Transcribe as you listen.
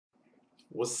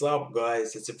What's up,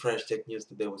 guys? It's a fresh tech news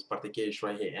today with Spartakish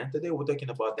right here, and today we're talking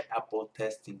about the Apple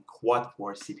testing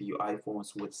quad-core CPU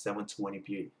iPhones with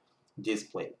 720p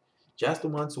display. Just 2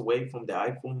 months away from the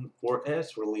iPhone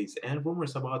 4S release, and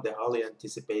rumors about the highly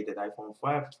anticipated iPhone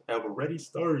 5 have already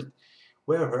started.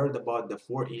 We have heard about the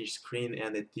 4-inch screen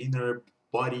and the thinner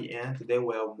body, and today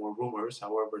we have more rumors.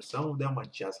 However, some of them are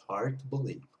just hard to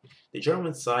believe. The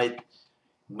German site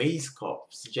Macerkof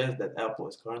suggests that Apple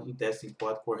is currently testing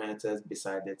quad-core handsets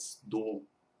beside its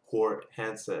dual-core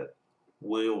handset.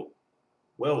 Will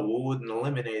well, we wouldn't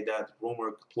eliminate that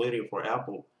rumor completely, for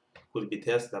Apple could be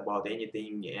tested about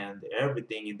anything and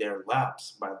everything in their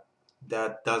labs, but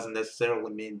that doesn't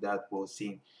necessarily mean that we'll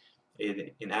see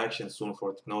it in action soon,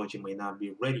 for technology may not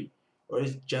be ready, or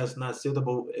it's just not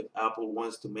suitable if Apple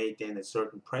wants to maintain a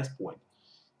certain price point.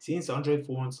 Since Android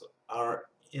phones are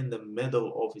in the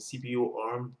middle of a CPU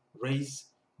ARM race,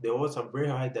 the odds are very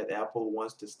high that Apple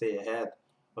wants to stay ahead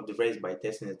of the race by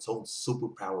testing its own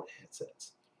super-powered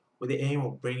headsets, with the aim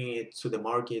of bringing it to the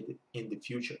market in the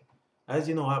future. As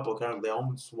you know, Apple currently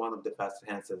owns one of the fastest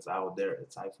handsets out there.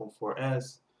 It's iPhone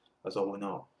 4S, that's all we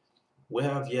know. We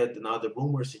have yet another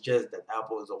rumor suggests that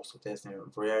Apple is also testing a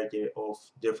variety of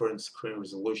different screen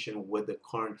resolution, with the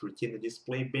current Retina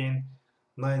display being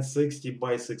 960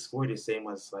 by 640, same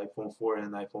as iPhone 4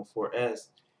 and iPhone 4S.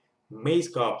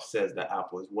 Macerkof says that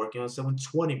Apple is working on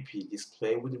 720p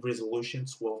display with the resolution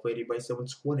 1280 by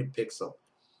 720 pixel.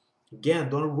 Again,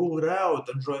 don't rule it out.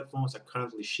 Android phones are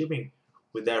currently shipping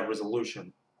with that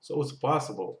resolution, so it's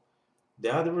possible.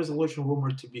 The other resolution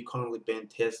rumored to be currently being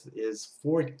tested is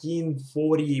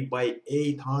 1440 by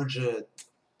 800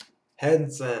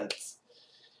 handsets,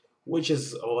 which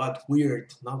is a lot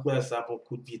weird. Nonetheless, Apple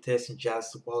could be testing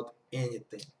just about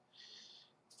anything.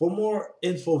 For more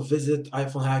info, visit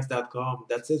iPhoneHacks.com.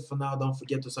 That's it for now. Don't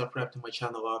forget to subscribe to my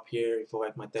channel up here. If you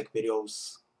like my tech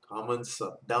videos, comments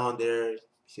down there.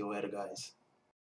 See you later, guys.